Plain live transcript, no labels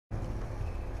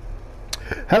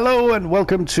Hello and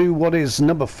welcome to what is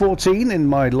number 14 in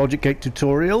my logic gate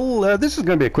tutorial. This is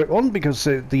going to be a quick one because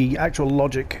the actual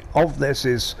logic of this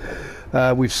is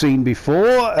we've seen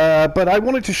before, but I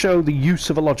wanted to show the use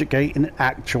of a logic gate in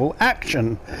actual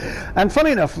action. And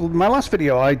funny enough, in my last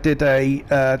video I did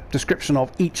a description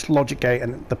of each logic gate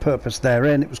and the purpose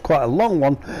therein. It was quite a long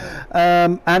one,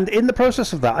 and in the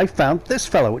process of that I found this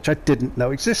fellow which I didn't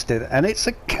know existed, and it's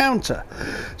a counter.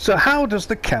 So how does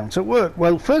the counter work?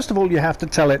 Well, first of all you have to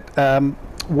tell it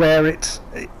where it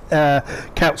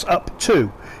counts up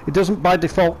to. It doesn't by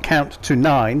default count to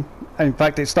 9. In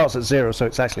fact, it starts at 0, so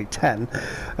it's actually 10.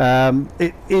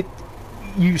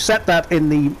 You set that in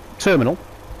the terminal,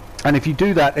 and if you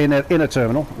do that in a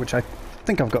terminal, which I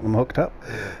think I've got them hooked up,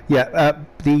 yeah,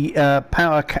 the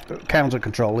power counter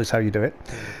control is how you do it.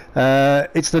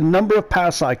 It's the number of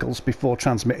power cycles before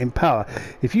transmitting power.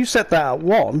 If you set that at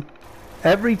 1,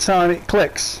 every time it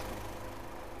clicks,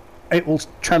 it will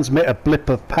transmit a blip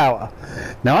of power.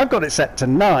 Now I've got it set to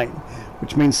 9,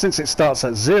 which means since it starts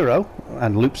at 0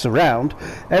 and loops around,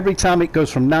 every time it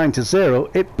goes from 9 to 0,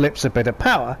 it blips a bit of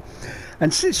power.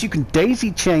 And since you can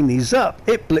daisy chain these up,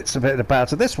 it blips a bit of power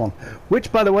to this one, which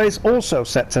by the way is also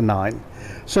set to 9.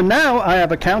 So now I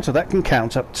have a counter that can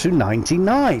count up to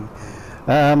 99.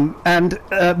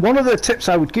 One of the tips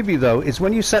I would give you though is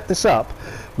when you set this up,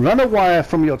 run a wire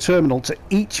from your terminal to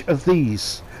each of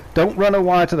these. Don't run a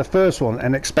wire to the first one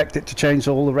and expect it to change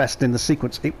all the rest in the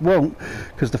sequence. It won't,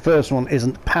 because the first one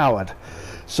isn't powered.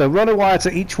 So run a wire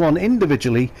to each one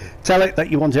individually, tell it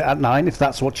that you want it at 9 if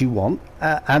that's what you want,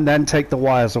 and then take the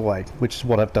wires away, which is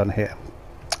what I've done here.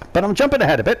 But I'm jumping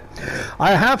ahead a bit.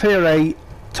 I have here a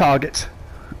target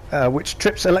which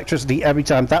trips electricity every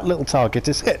time that little target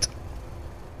is hit.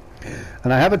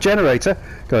 And I have a generator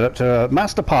going up to a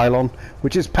master pylon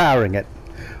which is powering it.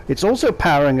 It's also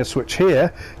powering a switch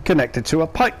here connected to a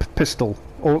pipe pistol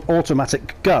or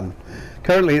automatic gun.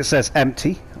 Currently it says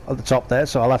empty at the top there,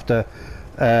 so I'll have to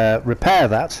repair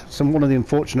that. So one of the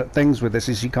unfortunate things with this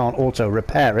is you can't auto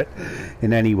repair it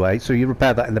in any way, so you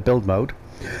repair that in the build mode.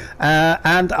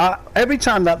 Every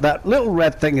time that little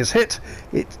red thing is hit,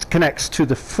 it connects to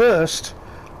the first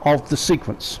of the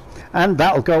sequence, and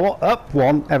that'll go up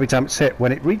 1 every time it's hit.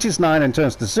 When it reaches 9 and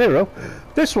turns to 0,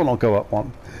 this one will go up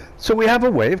 1. So we have a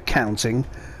way of counting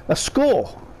a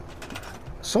score.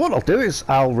 So what I'll do is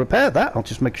I'll repair that. I'll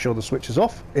just make sure the switch is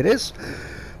off. It is.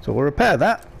 So we'll repair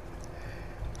that.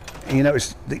 And you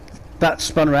notice that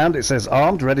spun around. It says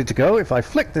armed, ready to go. If I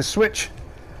flick this switch,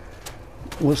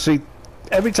 we'll see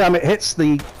every time it hits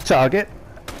the target.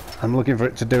 I'm looking for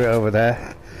it to do it over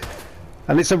there.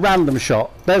 And it's a random shot.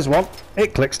 There's one.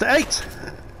 It clicks to 8.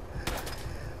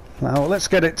 Now let's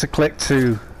get it to click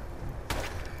to...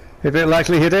 If it'll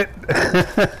actually hit it.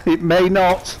 It may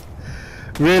not.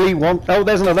 Really want... Oh,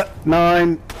 there's another.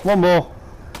 9. One more.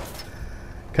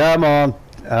 Come on.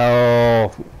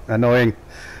 Oh, annoying.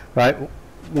 Right,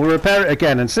 we'll repair it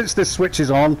again, and since this switch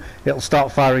is on, it'll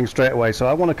start firing straight away. So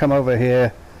I want to come over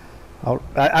here.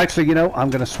 Actually, you know, I'm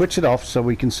going to switch it off so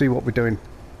we can see what we're doing,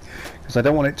 because I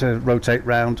don't want it to rotate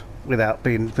round without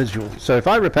being visual. So if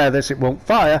I repair this, it won't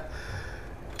fire,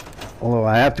 although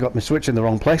I have got my switch in the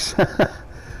wrong place.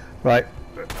 Right,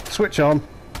 switch on.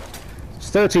 It's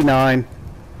 39,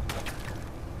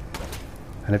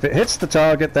 and if it hits the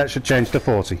target, that should change to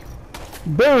 40.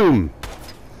 Boom!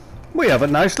 We have a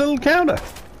nice little counter.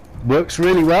 Works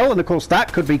really well, and of course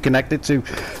that could be connected to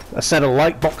a set of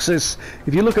light boxes.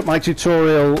 If you look at my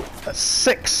tutorial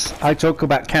 6, I talk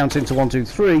about counting to 1, 2,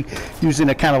 3 using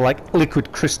a kind of like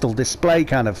liquid crystal display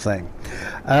kind of thing.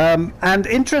 And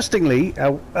interestingly,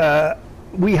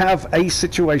 we have a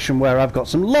situation where I've got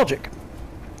some logic.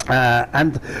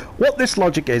 And what this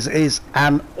logic is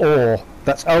an OR.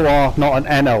 That's OR, not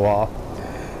an NOR.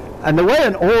 And the way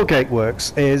an OR gate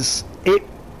works is it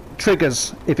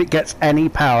triggers if it gets any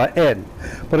power in,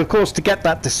 but of course to get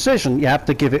that decision you have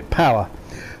to give it power.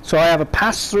 So I have a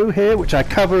pass-through here which I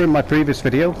cover in my previous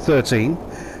video 13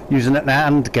 using an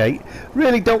AND gate.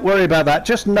 Really don't worry about that,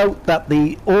 just note that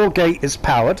the OR gate is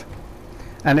powered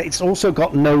and it's also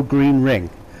got no green ring,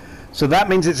 so that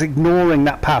means it's ignoring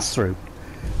that pass-through.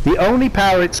 The only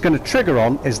power it's going to trigger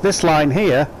on is this line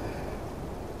here,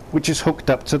 which is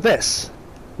hooked up to this,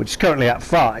 which is currently at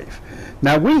 5.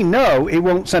 Now we know it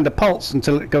won't send a pulse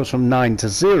until it goes from 9 to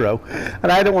 0,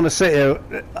 and I don't want to sit here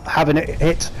having it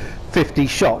hit 50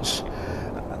 shots.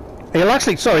 It'll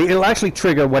actually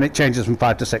trigger when it changes from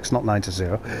 5 to 6, not 9 to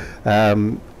 0.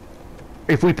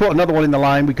 If we put another one in the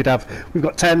line, we've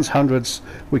got tens, hundreds,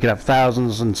 we could have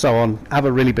thousands and so on, have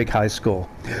a really big high score.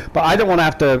 But I don't want to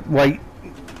have to wait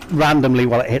randomly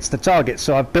while it hits the target.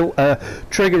 So I've built a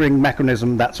triggering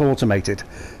mechanism that's automated.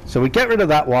 So we get rid of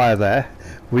that wire there.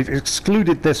 We've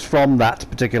excluded this from that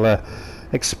particular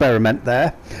experiment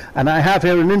there, and I have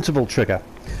here an interval trigger,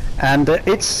 and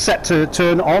it's set to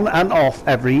turn on and off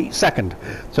every second.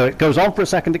 So it goes on for a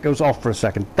second, it goes off for a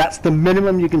second. That's the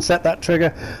minimum you can set that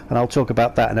trigger, and I'll talk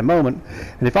about that in a moment.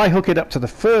 And if I hook it up to the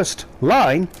first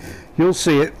line, you'll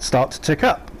see it start to tick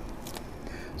up.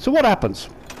 So what happens?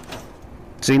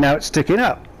 See, now it's ticking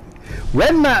up.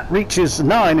 When that reaches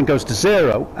 9 and goes to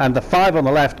 0, and the 5 on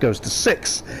the left goes to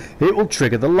 6, it will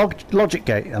trigger the logic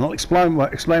gate, and I'll explain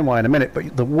why in a minute.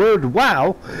 But the word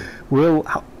 "wow" will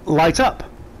light up.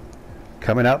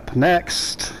 Coming up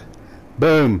next,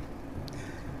 boom.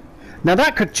 Now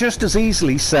that could just as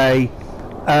easily say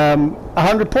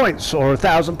 100 points or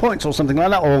 1,000 points or something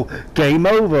like that, or game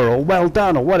over, or well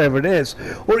done, or whatever it is.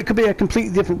 Or it could be a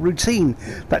completely different routine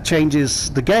that changes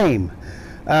the game.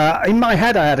 In my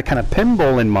head I had a kind of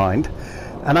pinball in mind,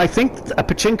 and I think a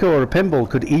pachinko or a pinball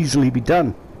could easily be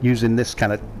done using this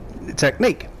kind of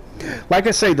technique. Like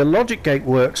I say, the logic gate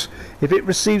works if it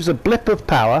receives a blip of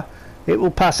power, it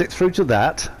will pass it through to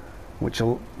that, which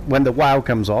will, when the wow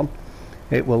comes on,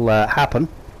 it will happen.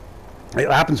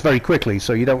 It happens very quickly,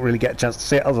 so you don't really get a chance to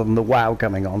see it other than the wow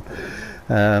coming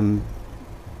on.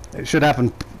 It should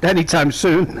happen anytime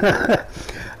soon.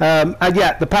 And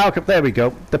yeah, the power, there we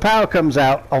go. The power comes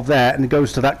out of there and it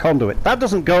goes to that conduit. That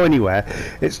doesn't go anywhere.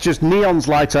 It's just neons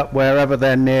light up wherever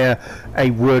they're near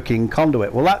a working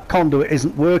conduit. Well, that conduit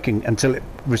isn't working until it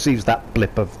receives that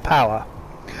blip of power.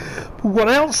 What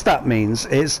else that means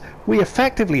is we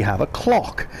effectively have a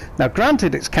clock. Now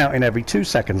granted, it's counting every 2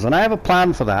 seconds, and I have a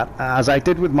plan for that, as I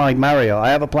did with my Mario. I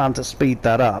have a plan to speed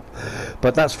that up,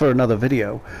 but that's for another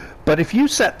video. But if you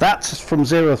set that from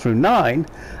 0 through 9,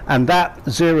 and that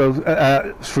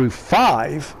 0 through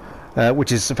 5,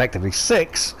 which is effectively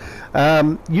 6,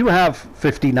 you have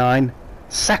 59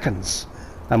 seconds.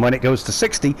 And when it goes to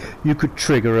 60, you could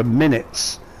trigger a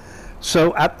minutes.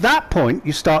 So at that point,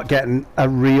 you start getting a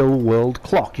real world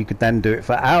clock. You could then do it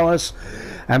for hours.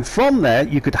 And from there,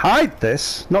 you could hide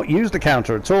this, not use the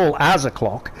counter at all as a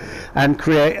clock, and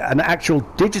create an actual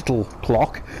digital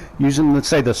clock using, let's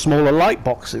say, the smaller light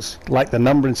boxes, like the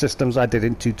numbering systems I did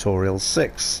in tutorial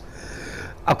 6.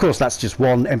 Of course, that's just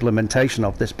one implementation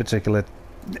of this particular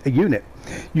unit.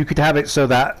 You could have it so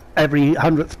that every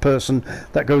 100th person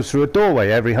that goes through a doorway,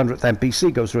 every 100th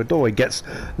NPC goes through a doorway, gets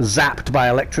zapped by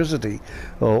electricity,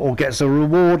 or gets a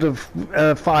reward of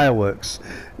fireworks.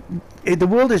 The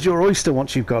world is your oyster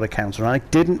once you've got a counter. I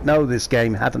didn't know this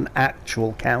game had an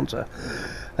actual counter.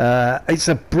 It's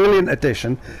a brilliant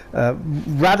addition,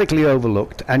 radically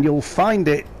overlooked, and you'll find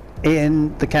it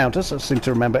in the counters. I seem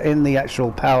to remember in the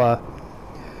actual power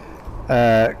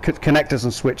connectors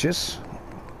and switches.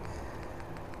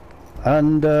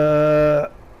 And I'm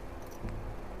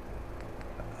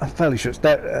fairly sure it's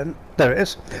there. There it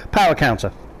is. Power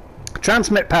counter.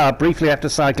 Transmit power briefly after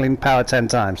cycling power 10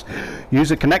 times.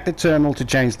 Use a connected terminal to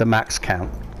change the max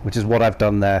count, which is what I've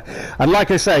done there. And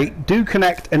like I say, do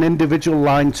connect an individual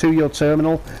line to your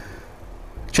terminal.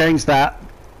 Change that.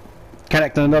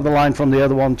 Connect another line from the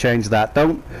other one. Change that.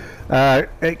 Don't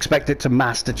expect it to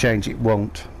master change. It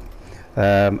won't.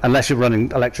 Unless you're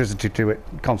running electricity to it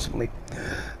constantly.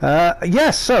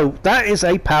 Yes, so that is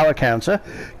a power counter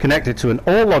connected to an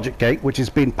OR logic gate, which has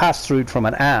been passed through from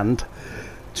an AND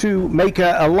to make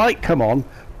a light come on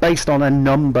based on a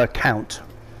number count.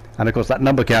 And of course that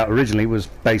number count originally was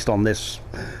based on this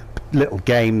little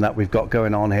game that we've got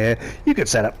going on here. You could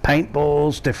set up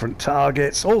paintballs, different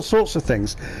targets, all sorts of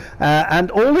things, and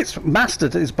all it's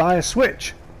mastered is by a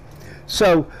switch.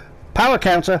 So power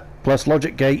counter plus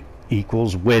logic gate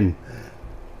equals win.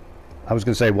 I was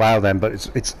going to say wow then, but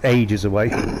it's ages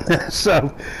away.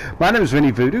 So my name is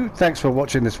Vynny Voodoo. Thanks for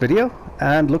watching this video,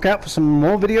 and look out for some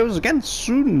more videos again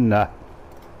soon.